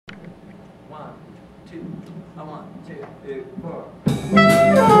two. A 1, 2, 3, 4.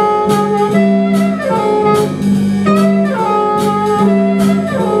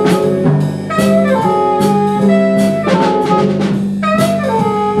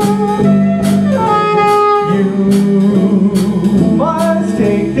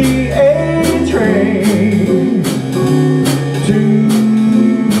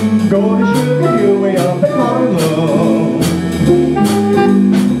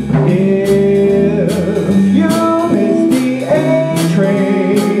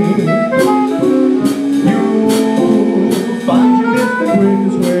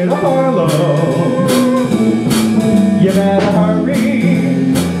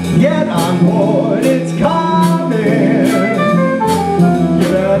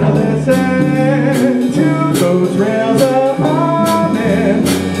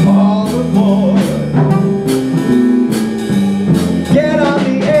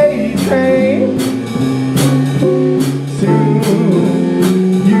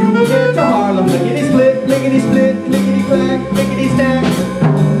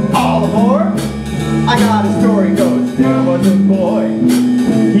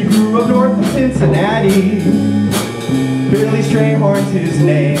 Billy Strayhorn's his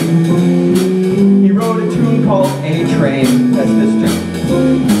name. He wrote a tune called A Train. That's this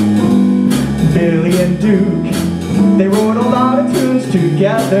tune. Billy and Duke, they wrote a lot of tunes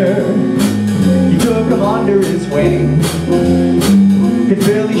together. He took them under his wing, 'cause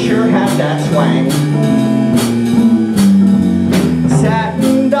Billy sure had that swang.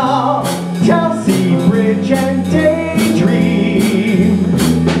 Satin Doll, Chelsea Bridge, and Daydream.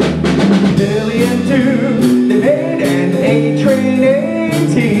 Billy and Duke, they made an A-Train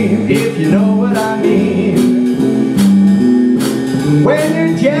A-Team, if you know what I mean. When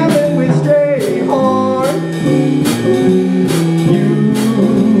you're jamming with Strayhorn,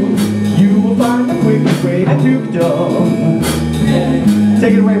 you will find the quickest way to Dukedom.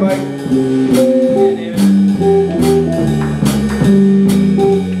 Take it away, Mike.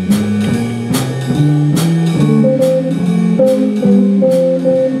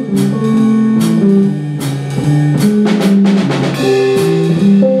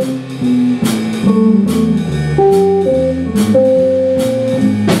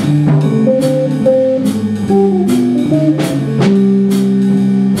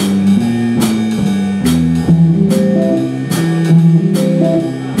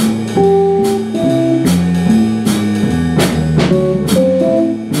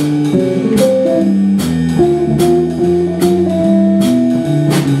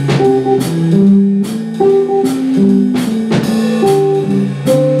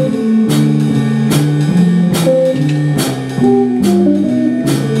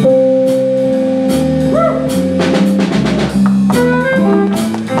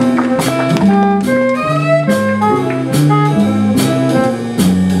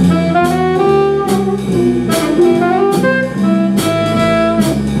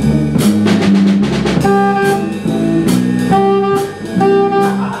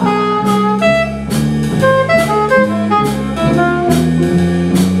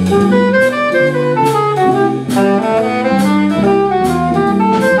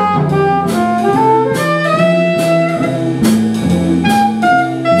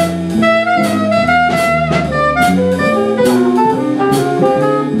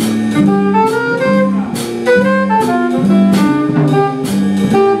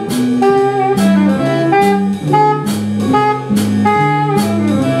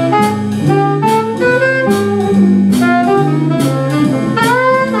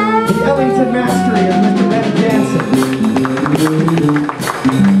 Mastery of Mr. Ben Jansson.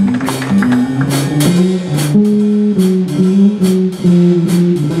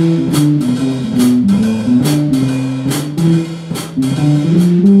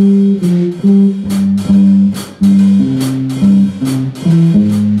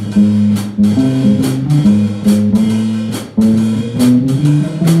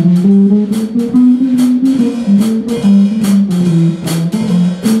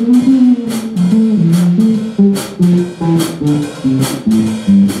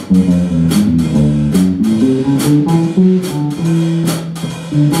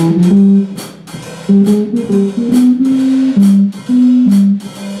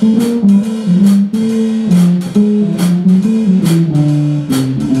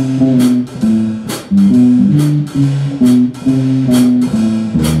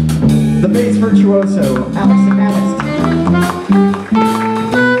 The bass virtuoso, Anest.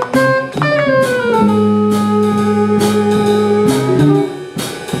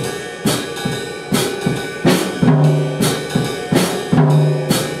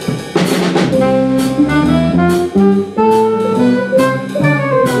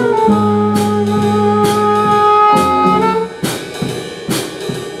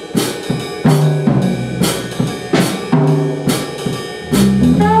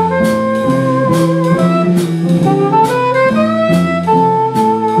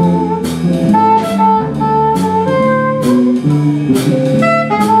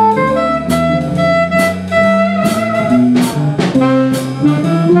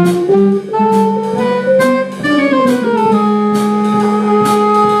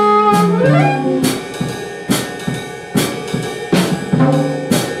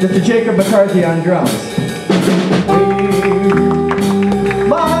 of McCarthy on drums. We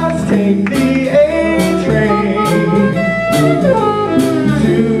must take the A train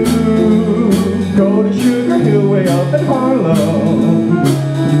to go to Sugar Hill way up in Harlem.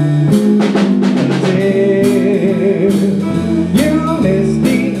 And if you miss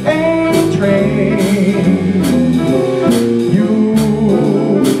the A train, you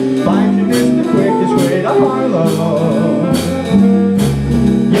find you missed the quickest way to Harlem.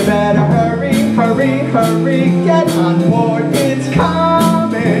 You better hurry, hurry, hurry, get on board, it's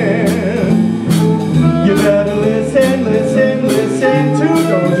coming. You better listen, listen, listen to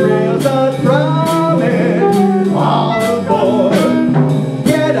those rails a-thrumming. All aboard,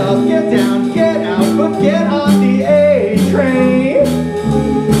 get up, get down, get out, but get on the A train.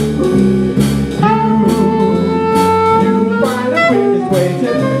 You find the quickest way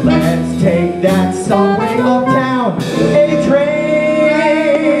to, let's take that subway uptown.